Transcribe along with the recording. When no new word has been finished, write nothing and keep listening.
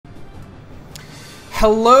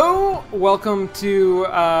Hello, welcome to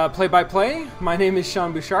Play by Play. My name is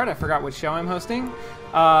Sean Bouchard. I forgot what show I'm hosting.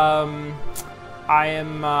 I'm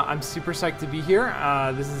super psyched to be here.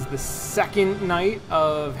 This is the second night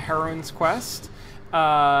of Heroine's Quest.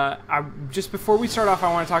 Just before we start off,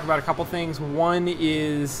 I want to talk about a couple things. One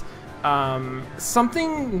is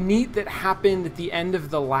something neat that happened at the end of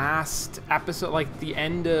the last episode, like the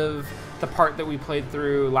end of the part that we played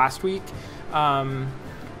through last week.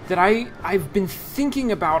 That I've been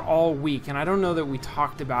thinking about all week, and I don't know that we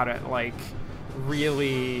talked about it like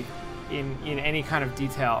really in any kind of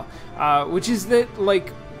detail, which is that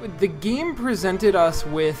like the game presented us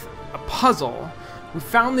with a puzzle. We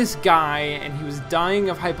found this guy and he was dying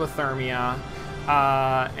of hypothermia,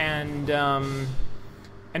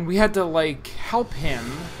 and we had to like help him,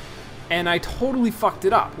 and I totally fucked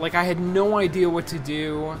it up. Like I had no idea what to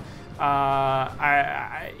do.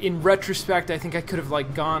 In retrospect, I think I could have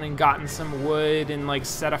like gone and gotten some wood and like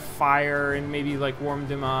set a fire and maybe like warmed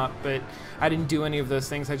him up, but I didn't do any of those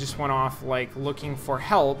things. I just went off like looking for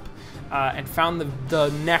help and found the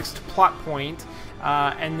next plot point,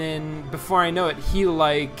 and then before I know it, he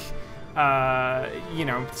like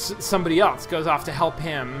somebody else goes off to help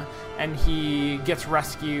him, and he gets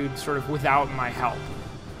rescued sort of without my help.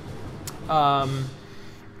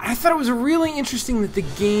 I thought it was really interesting that the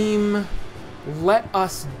game let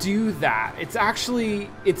us do that. It's actually,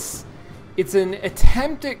 it's an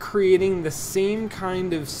attempt at creating the same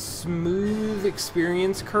kind of smooth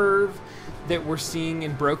experience curve that we're seeing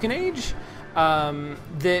in Broken Age, but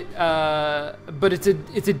it's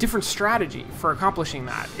a different strategy for accomplishing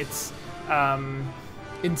that. It's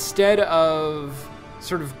instead of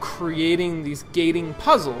sort of creating these gating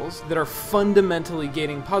puzzles that are fundamentally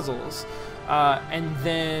gating puzzles, and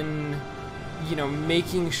then,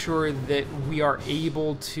 making sure that we are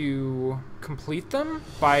able to complete them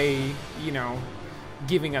by,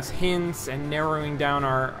 giving us hints and narrowing down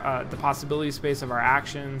our the possibility space of our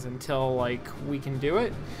actions until like we can do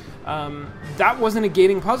it. That wasn't a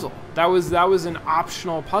gating puzzle. That was an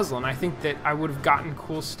optional puzzle, and I think that I would have gotten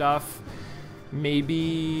cool stuff.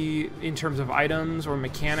 Maybe in terms of items or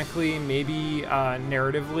mechanically, maybe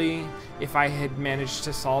narratively, if I had managed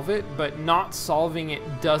to solve it, but not solving it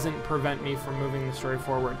doesn't prevent me from moving the story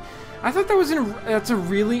forward. I thought that's a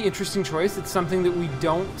really interesting choice. It's something that we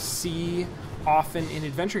don't see often in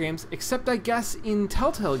adventure games, except I guess in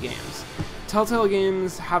Telltale games. Telltale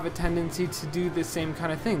games have a tendency to do the same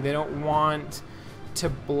kind of thing. They don't want to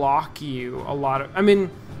block you a lot of,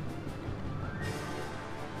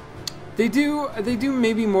 They do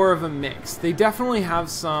maybe more of a mix. They definitely have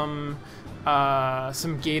some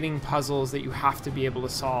gating puzzles that you have to be able to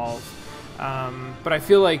solve. But I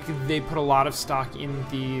feel like they put a lot of stock in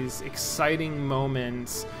these exciting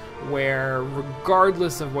moments where,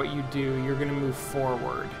 regardless of what you do, you're going to move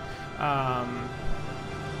forward.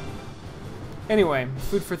 Anyway,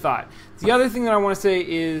 food for thought. The other thing that I want to say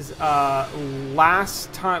is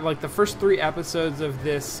last time, like the first 3 episodes of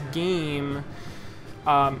this game,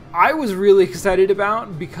 I was really excited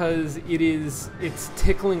about because it's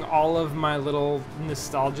tickling all of my little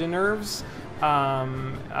nostalgia nerves.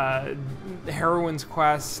 Heroine's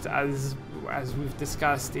Quest, as we've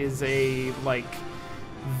discussed, is a like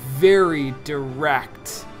very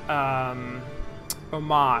direct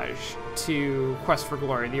homage to Quest for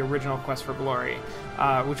Glory, the original Quest for Glory,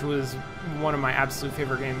 which was one of my absolute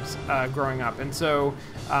favorite games growing up. And so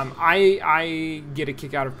I get a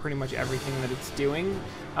kick out of pretty much everything that it's doing.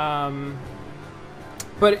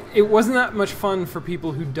 But it wasn't that much fun for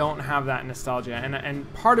people who don't have that nostalgia.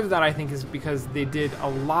 And part of that, I think, is because they did a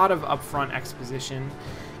lot of upfront exposition,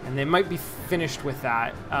 and they might be finished with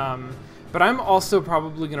that. But I'm also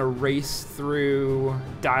probably going to race through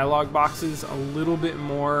dialogue boxes a little bit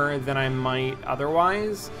more than I might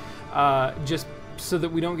otherwise, just so that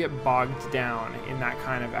we don't get bogged down in that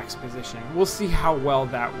kind of exposition. We'll see how well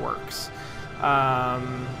that works.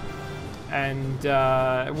 And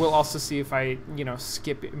we'll also see if I,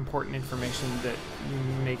 skip important information that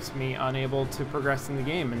makes me unable to progress in the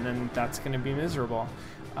game, and then that's going to be miserable.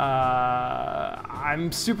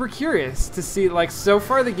 I'm super curious to see, like, so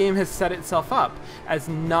far the game has set itself up as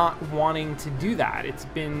not wanting to do that. It's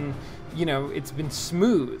been, it's been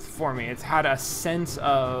smooth for me. It's had a sense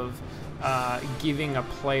of giving a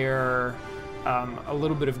player a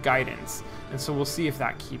little bit of guidance, and so we'll see if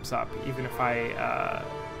that keeps up, even if I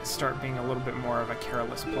start being a little bit more of a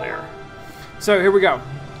careless player. So here we go.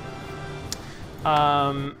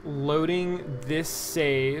 Loading this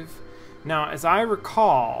save. Now, as I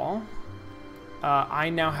recall, I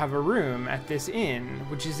now have a room at this inn,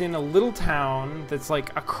 which is in a little town that's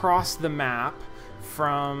like across the map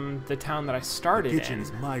from the town that I started The kitchen in.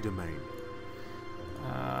 is my domain.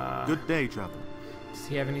 Good day, traveler. Does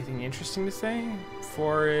he have anything interesting to say?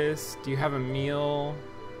 Forest, do you have a meal?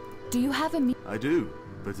 Do you have a meal? I do,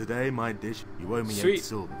 but today my dish. You owe me Sweet. 8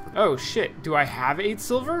 silver. For Oh shit, do I have 8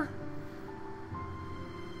 silver?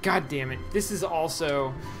 God damn it. This is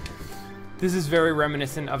very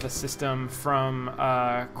reminiscent of a system from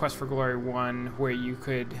Quest for Glory 1 where you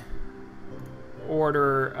could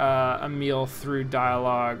order a meal through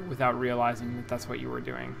dialogue without realizing that that's what you were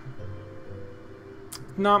doing.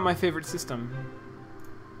 Not my favorite system.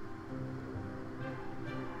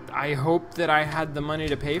 I hope that I had the money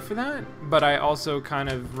to pay for that, but I also kind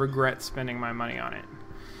of regret spending my money on it.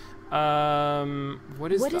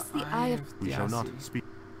 What is the Eye of the we shall not Sea? speak.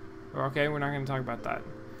 Okay, we're not going to talk about that.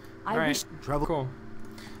 I All right, wish Travel. cool.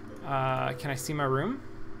 Can I see my room?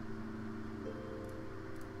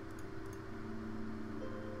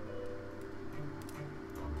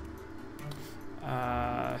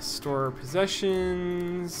 Store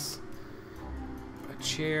possessions. A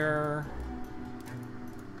chair.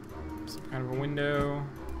 Some kind of a window.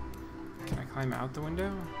 Can I climb out the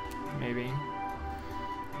window? Maybe.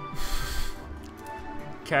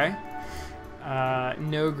 Okay.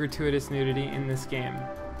 No gratuitous nudity in this game.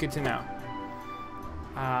 Good to know.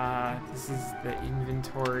 This is the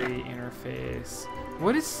inventory interface.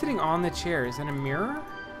 What is sitting on the chair? Is that a mirror?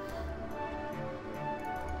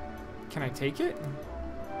 Can I take it?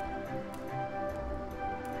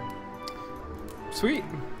 Sweet.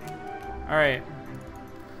 Alright.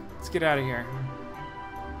 Let's get out of here.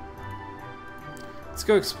 Let's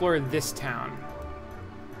go explore this town.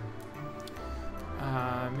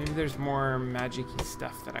 Maybe there's more magic-y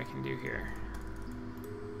stuff that I can do here.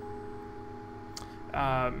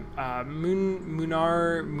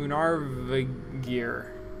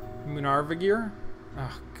 Munarvagir?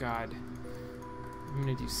 Oh, God. I'm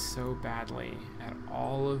gonna do so badly at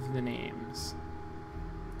all of the names.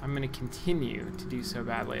 I'm gonna continue to do so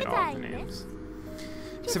badly at all of the names.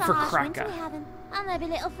 Except for Kraka. And there'll be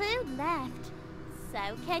little food left. So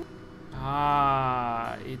can...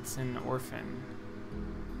 Ah, it's an orphan.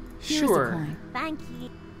 Here's the Sure. coin. Thank you.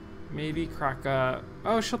 Maybe Kraka.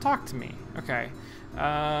 Oh, she'll talk to me. Okay.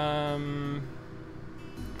 How's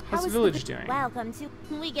the village doing? Welcome to...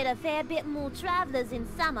 We get a fair bit more travellers in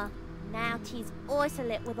summer. Now 'tis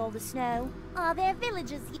isolate with all the snow. Are there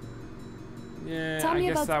villagers? Yeah, Tell I me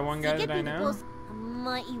guess about that one guy that I know. A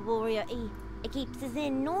mighty warrior he. It keeps us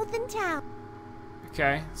in northern town.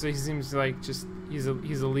 Okay, so he seems like just he's a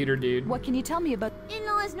leader dude. What can you tell me about? It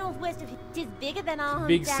lies northwest of here. 'Tis bigger than our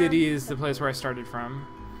Big hometown. City is the place where I started from.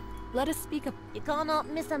 Let us speak of. You cannot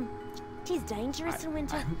miss them. 'Tis dangerous in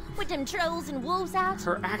winter, with them trolls and wolves out.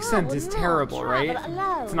 Her accent I is would not terrible, right? travel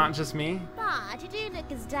alone. It's not just me. But it do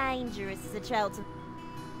look as dangerous as a troll to...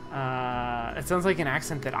 It sounds like an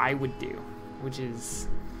accent that I would do, which is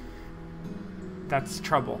that's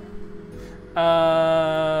trouble. What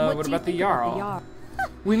do you about the think Jarl? about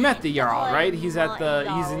We met the Jarl, right? He's at the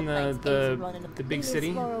Mighty he's in Jarl thinks he's running the big lives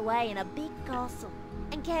city. far away in a big castle,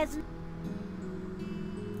 and cares.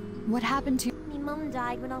 What happened to? My mum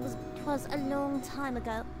died when I was... 'Twas a long time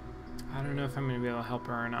ago. I don't know if I'm gonna be able to help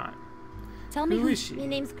her or not. Tell me Who who. is she? My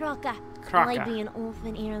name's Kraka. Kraka. I'd be an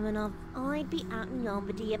orphan Irmanov. I'd be out in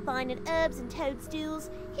Lombardy finding herbs and toadstools.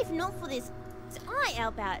 If not for this, I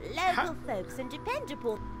help out local folks and depend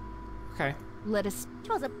upon... Okay, Let us.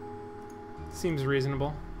 'Twas a... seems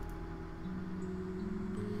reasonable.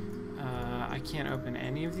 I can't open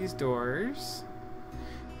any of these doors,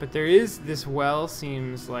 but there is this well.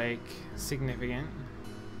 Seems like significant.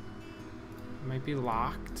 It might be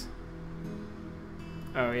locked.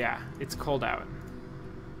 Oh yeah, it's cold out.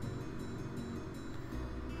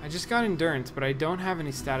 I just got endurance, but I don't have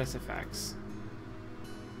any status effects.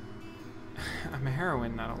 I'm a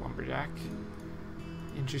heroine, not a lumberjack.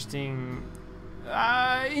 Interesting.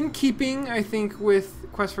 In keeping, I think, with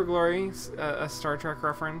Quest for Glory, a Star Trek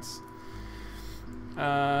reference.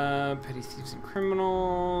 Petty thieves and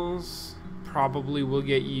criminals probably will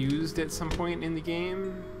get used at some point in the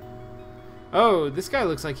game. Oh, this guy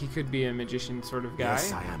looks like he could be a magician sort of guy.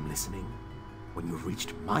 Yes, I am listening. When you've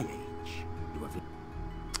reached my age, you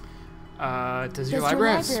have. Does your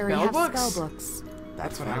library have spell books? spell books?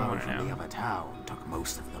 That what I fellow wanna from know. the other town took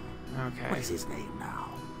most of them. Okay. What is his name now?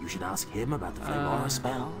 You should ask him about the Flame Aura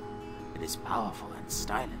spell. It is powerful and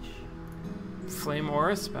stylish. Flame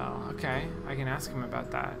Aura spell. Okay, I can ask him about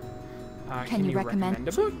that. Can you recommend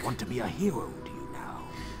a book? Want to be a hero, do you now?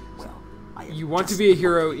 Well, I have You Want to just Be a the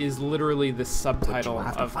Hero book, is literally the but subtitle you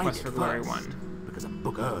have to of find Quest it for Glory first, 1. because a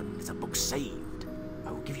book earned is a book saved.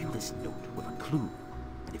 I will give you this note with a clue,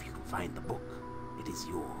 and if you can find the book, it is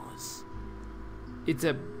yours.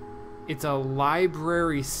 It's a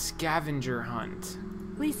library scavenger hunt.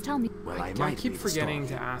 Please tell me. Well, I I might keep be the forgetting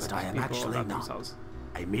story, to ask but I am people actually about not. themselves.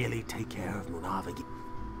 I merely take care of Munavagi.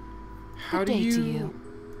 How Good do day you, to you.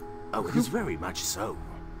 Oh, it is very much so.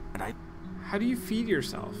 And I... How do you feed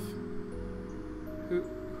yourself? Who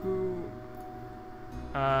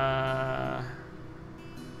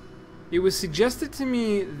It was suggested to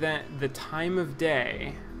me that the time of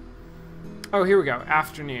day. Oh, here we go.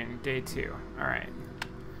 Afternoon, day 2. All right.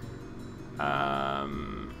 I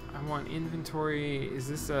want inventory. Is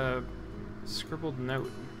this a scribbled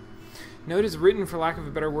note? Note is written, for lack of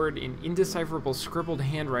a better word, in indecipherable scribbled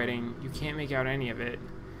handwriting. You can't make out any of it.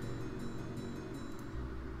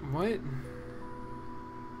 What?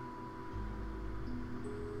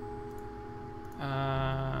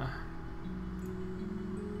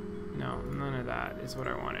 No, none of that is what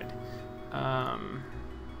I wanted.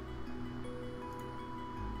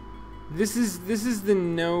 This is the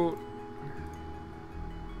note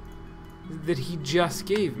that he just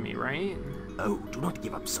gave me, right? Oh, do not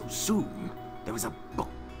give up so soon. There is a book.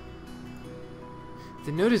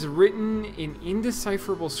 The note is written in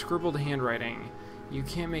indecipherable scribbled handwriting. You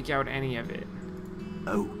can't make out any of it.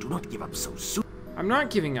 Oh, do not give up so soon. I'm not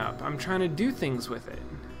giving up. I'm trying to do things with it.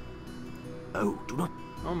 Oh, do not...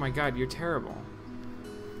 Oh my god, you're terrible.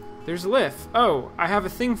 There's Lif. Oh, I have a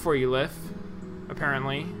thing for you, Lif.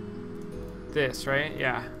 Apparently. This, right?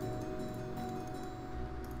 Yeah.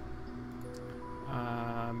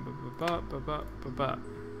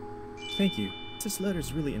 Thank you. This letter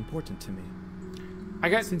is really important to me. I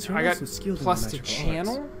got also skilled in plus the to magical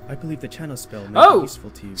channel? arts, I believe the channel spell may Oh! be useful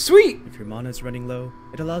to you. Sweet! If your mana is running low,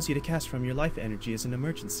 it allows you to cast from your life energy as an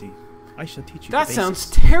emergency. I shall teach you That the sounds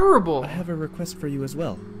basics. terrible! I have a request for you as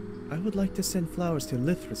well. I would like to send flowers to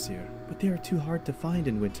Lithrasir, but they are too hard to find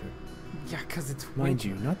in winter. Yeah, because it's Mind winter.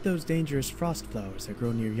 you, not those dangerous frost flowers that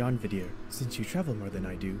grow near Yonvidir. Since you travel more than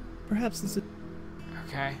I do, perhaps this is...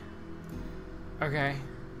 Okay. Okay.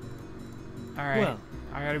 Alright. Well,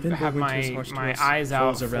 I gotta Vinbo have winter's my harsh my toast, eyes out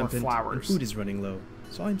trolls are for rampant, and flowers. food is running low,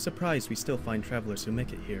 so I'm surprised we still find travelers who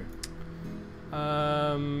make it here.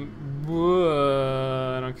 I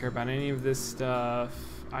don't care about any of this stuff.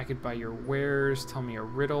 I could buy your wares. Tell me a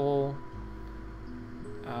riddle.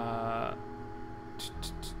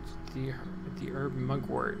 The herb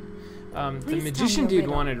mugwort. The Please magician tell me a dude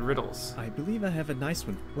riddle. wanted riddles. I believe I have a nice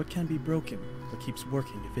one. What can be broken, but keeps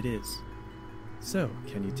working if it is? So,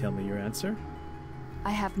 can you tell me your answer? I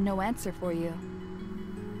have no answer for you.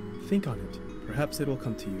 Think on it. Perhaps it will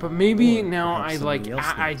come to you. But maybe Or now perhaps I somebody else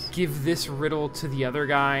I knows. give this riddle to the other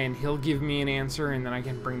guy and he'll give me an answer and then I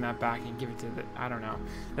can bring that back and give it to the I don't know.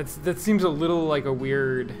 That seems a little like a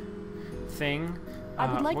weird thing.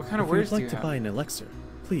 I would like- what kind of If you wares would do like you to have? buy an elixir,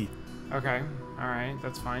 please. Okay. All right,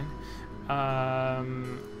 that's fine.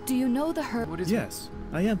 Do you know the herb? What is Yes,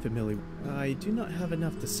 I am familiar. I do not have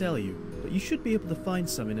enough to sell you, but you should be able to find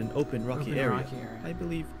some in an open rocky area. I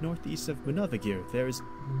believe northeast of Munavagir there is...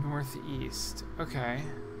 Northeast. Okay.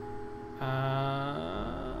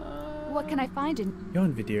 What can I find in?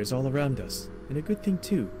 Yonvidir is all around us, and a good thing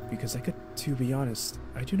too, because I could... To be honest,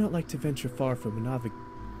 I do not like to venture far from Munavagir.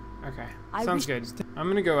 Okay. I Sounds good. I'm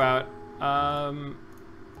gonna go out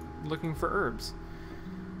looking for herbs.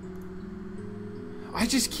 I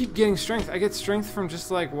just keep getting strength. I get strength from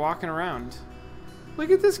just like walking around. Look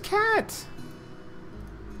at this cat.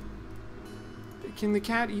 Can the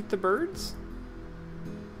cat eat the birds?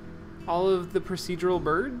 All of the procedural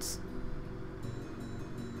birds?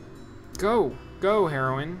 Go. Go,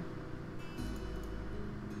 Heroine.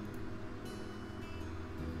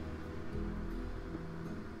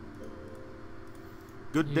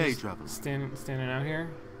 Good You day, just traveler. Standing out here?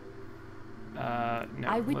 No.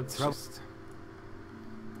 I would- Let's just...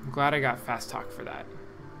 I'm glad I got fast talk for that.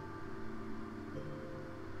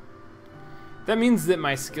 That means that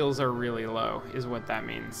my skills are really low, is what that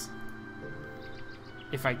means.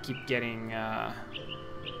 If I keep getting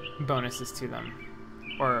bonuses to them.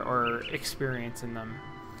 Or experience in them.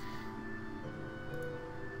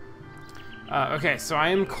 Okay, so I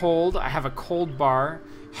am cold. I have a cold bar.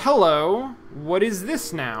 Hello! What is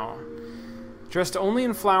this now? Dressed only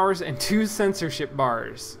in flowers and 2 censorship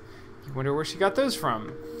bars. You wonder where she got those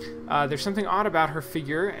from. There's something odd about her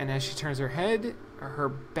figure, and as she turns her head, her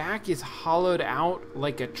back is hollowed out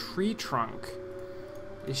like a tree trunk.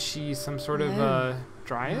 Is she some sort of Hello.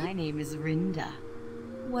 dryad? My name is Rinda.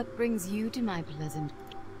 What brings you to my pleasant...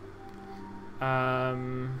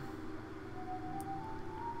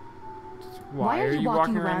 Why are you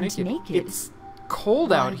walking around naked? It's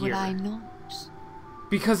cold out Why would here. I not?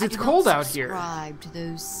 Because I it's do cold not out here. subscribe to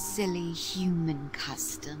those silly human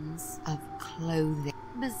customs of clothing.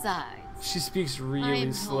 Besides, She speaks I really am told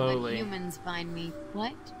that slowly. humans find me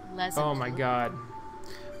quite pleasant. Oh my to look god.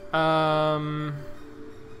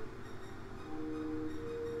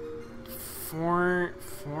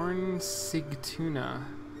 Forn Sigtuna.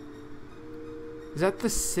 Is that the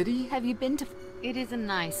city? Have you been to... It is a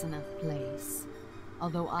nice enough place.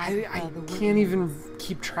 Although I I prefer the can't even woodlands.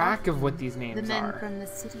 keep track of what these The names men are. from the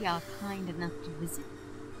city are kind enough to visit.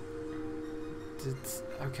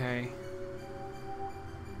 Okay.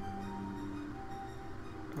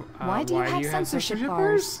 Why do you have censorship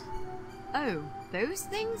bars? Oh, those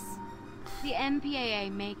things? The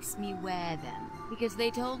MPAA makes me wear them because they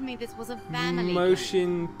told me this was a family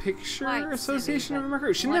Motion Picture Quite Association silly, of but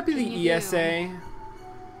America. Shouldn't what that be can the you do? ESA?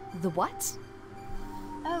 The what?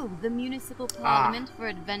 Oh, the Municipal Parliament for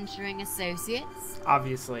Adventuring Associates.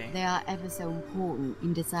 Obviously. They are ever so important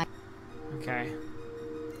in deciding Okay.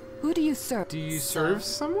 Who do you serve? Do you serve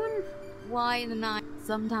someone? why in the night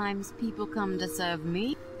sometimes people come to serve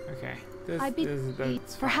me. Okay. I'd be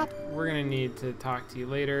That's perhaps- fine. We're gonna need to talk to you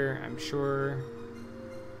later, I'm sure.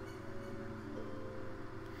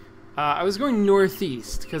 I was going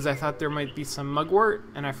northeast because I thought there might be some mugwort,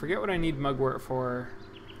 and I forget what I need mugwort for,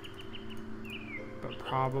 but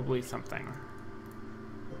probably something.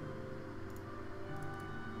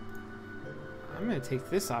 I'm gonna take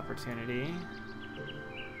this opportunity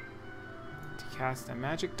to cast a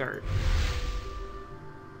magic dart.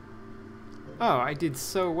 Oh, I did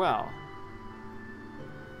so well.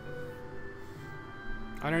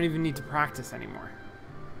 I don't even need to practice anymore.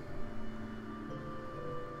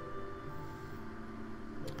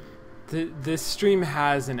 This stream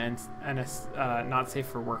has an not safe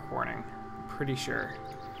for work warning. I'm pretty sure.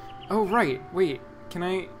 Oh right, wait. Can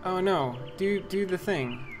I? Oh no. Do the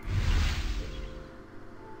thing.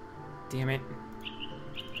 Damn it.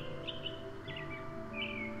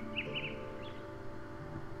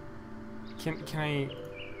 Can I?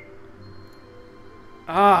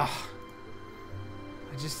 Ah.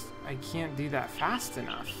 I can't do that fast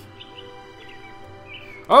enough.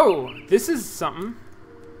 Oh, this is something.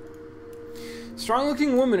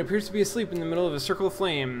 Strong-looking woman appears to be asleep in the middle of a circle of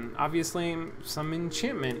flame. Obviously, some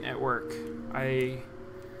enchantment at work, I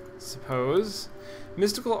suppose.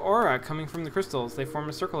 Mystical aura coming from the crystals. They form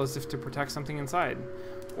a circle as if to protect something inside.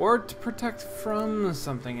 Or to protect from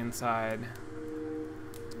something inside.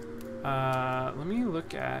 Let me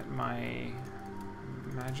look at my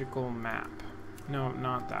magical map. No,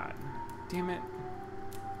 not that. Damn it.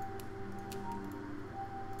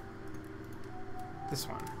 This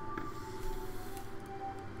one.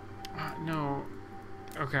 No.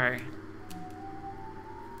 Okay.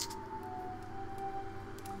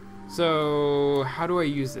 So, how do I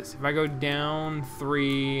use this? If I go down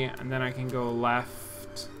 3, and then I can go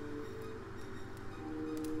left,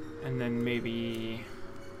 and then maybe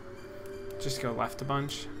just go left a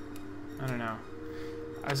bunch? I don't know.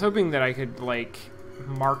 I was hoping that I could, like,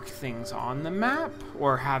 mark things on the map,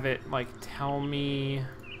 or have it, like, tell me,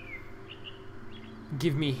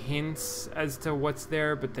 give me hints as to what's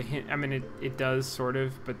there, but the hint, I mean, it does sort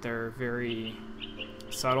of, but they're very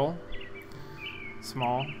subtle,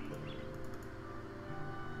 small.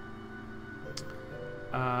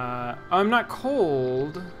 I'm not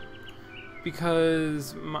cold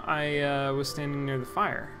because I was standing near the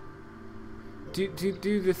fire. Do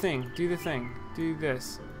the thing. Do the thing. Do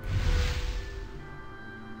this.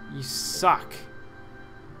 You suck.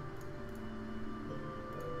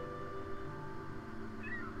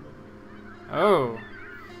 Oh.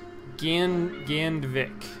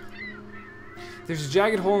 Gandvik. There's a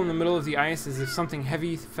jagged hole in the middle of the ice as if something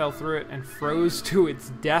heavy fell through it and froze to its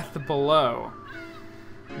death below.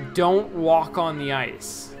 Don't walk on the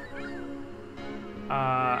ice.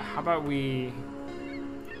 How about we...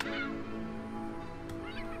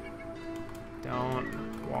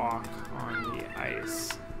 Don't walk on the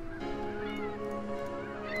ice.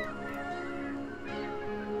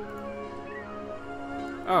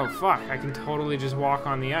 Oh, fuck. I can totally just walk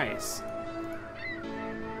on the ice.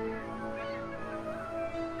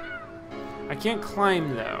 I can't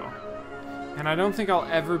climb, though. And I don't think I'll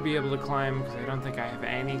ever be able to climb because I don't think I have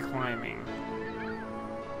any climbing.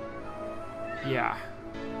 Yeah.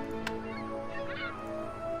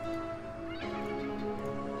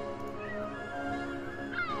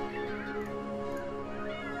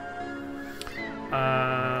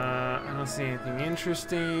 I don't see anything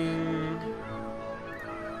interesting.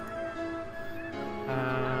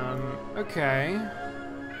 Okay.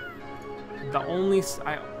 The only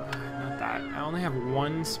not that. I only have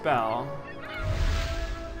one spell.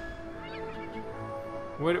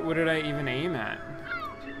 What did I even aim at?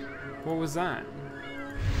 What was that?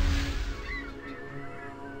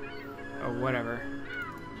 Oh, whatever.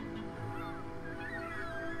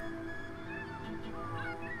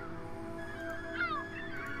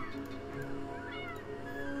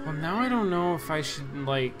 Well, now I don't know if I should,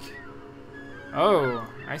 like... Oh,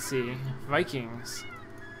 I see. Vikings.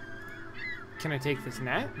 Can I take this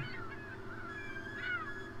net?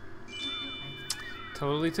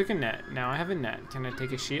 Totally took a net. Now I have a net. Can I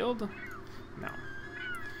take a shield? No.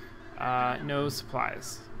 No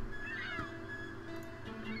supplies.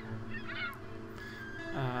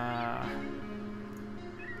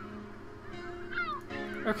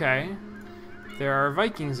 Okay. There are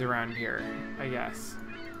Vikings around here, I guess.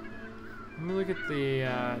 Let me look at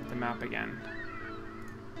the map again.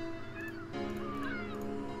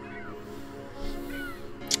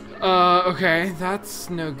 Okay, that's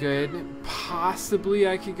no good. Possibly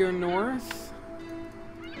I could go north,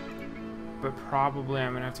 but probably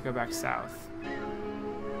I'm gonna have to go back south.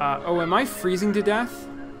 Oh, am I freezing to death?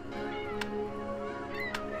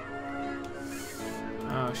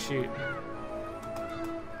 Oh, shoot.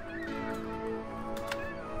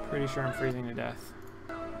 Pretty sure I'm freezing to death.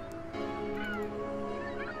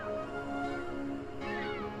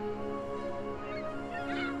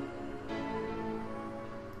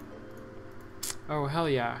 Oh, hell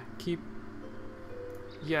yeah. Keep...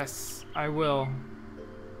 Yes, I will.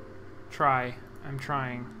 Try. I'm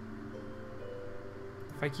trying.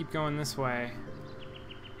 If I keep going this way...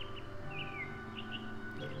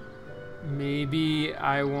 Maybe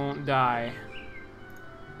I won't die.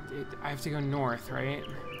 I have to go north, right?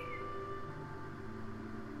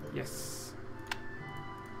 Yes.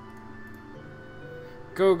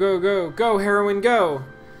 Go, go, go! Go, Heroine, go!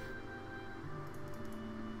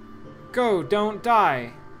 Go, don't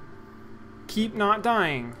die. Keep not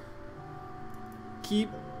dying. Keep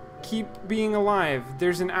being alive.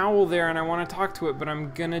 There's an owl there and I want to talk to it, but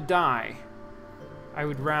I'm gonna die. I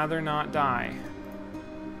would rather not die.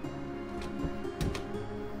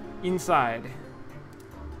 Inside.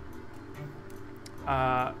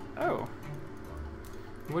 Oh.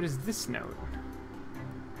 What is this note?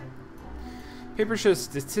 Paper shows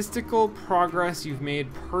statistical progress you've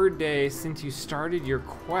made per day since you started your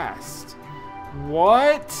quest.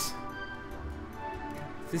 What?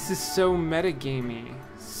 This is so metagamey.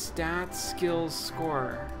 Stats, skills,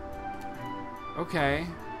 score. Okay.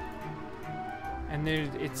 And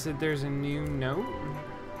there's a new note.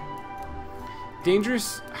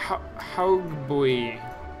 Dangerous Haugboy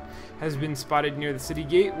has been spotted near the city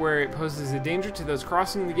gate, where it poses a danger to those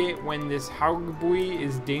crossing the gate when this Haugboy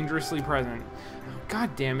is dangerously present. Oh,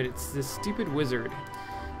 God damn it, it's this stupid wizard.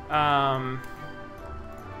 Alright,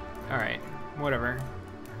 whatever.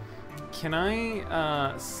 Can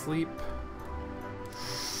I sleep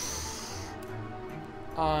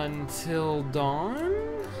until dawn?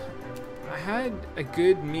 I had a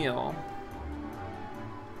good meal.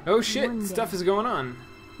 Oh shit, stuff is going on.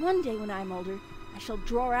 One day when I'm older, I shall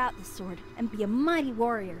draw out the sword and be a mighty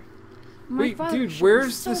warrior. My Wait, father dude, shall be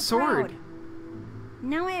where's so the sword? proud.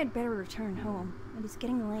 Now I had better return home. It is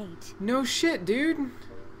getting late. No shit, dude.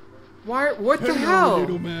 Why? What the Hello, hell?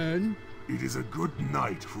 little man. It is a good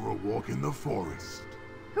night for a walk in the forest.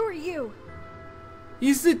 Who are you?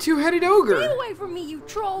 He's the two-headed ogre. Stay away from me, you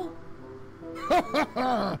troll!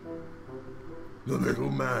 The little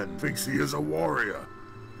man thinks he is a warrior.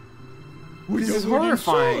 With This is your wooden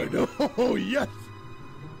horrifying. sword. Oh, yes.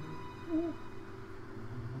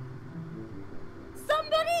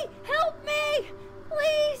 Somebody help me!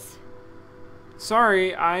 Please!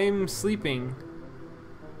 Sorry, I'm sleeping.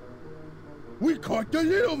 We caught the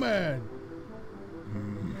little man.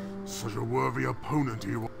 Such a worthy opponent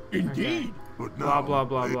he was. Indeed. But Blah, now, blah,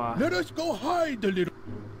 blah, blah. Let us go hide the little...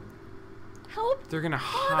 Help! They're gonna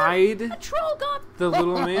Father, hide a troll got... the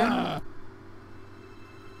little man?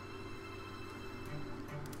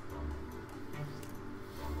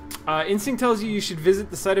 Instinct tells you should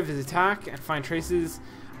visit the site of his attack and find traces.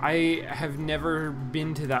 I have never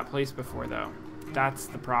been to that place before, though. That's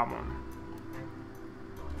the problem.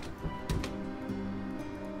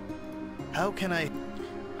 How can I...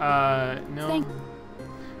 No.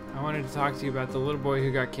 I wanted to talk to you about the little boy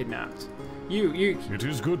who got kidnapped. You. It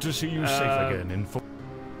is good to see you safe again.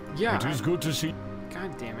 Yeah. It is good to see...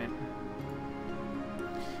 God damn it.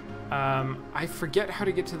 I forget how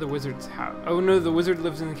to get to the wizard's house. Oh no, the wizard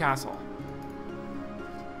lives in the castle.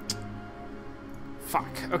 Fuck.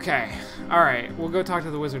 Okay. Alright, we'll go talk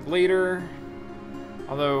to the wizard later.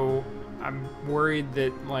 Although, I'm worried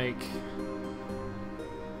that, like,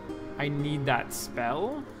 I need that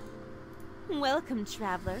spell. Welcome,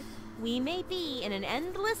 traveler. We may be in an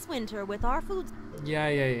endless winter with our food.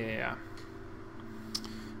 Yeah.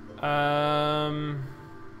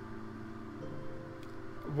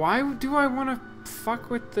 Why do I want to fuck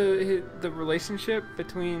with the relationship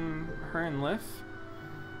between her and Liv?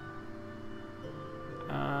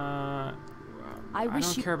 I wish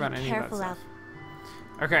don't you'd care about be any of that careful stuff.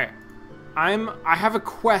 out. Okay, I have a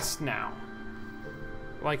quest now,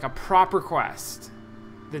 like a proper quest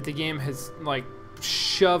that the game has like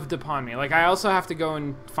shoved upon me. Like I also have to go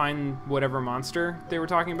and find whatever monster they were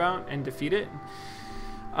talking about and defeat it.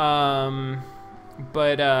 But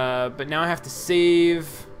now I have to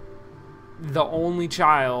save the only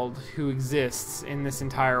child who exists in this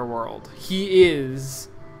entire world. He is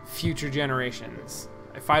future generations.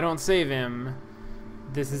 If I don't save him,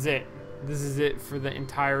 this is it. This is it for the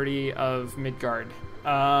entirety of Midgard.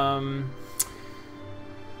 I'm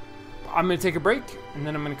going to take a break, and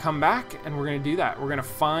then I'm going to come back, and we're going to do that. We're going to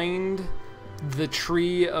find the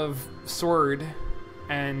Tree of Sword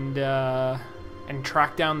and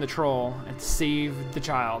track down the troll and save the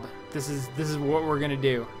child. This is what we're going to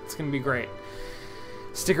do. It's going to be great.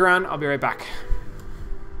 Stick around. I'll be right back.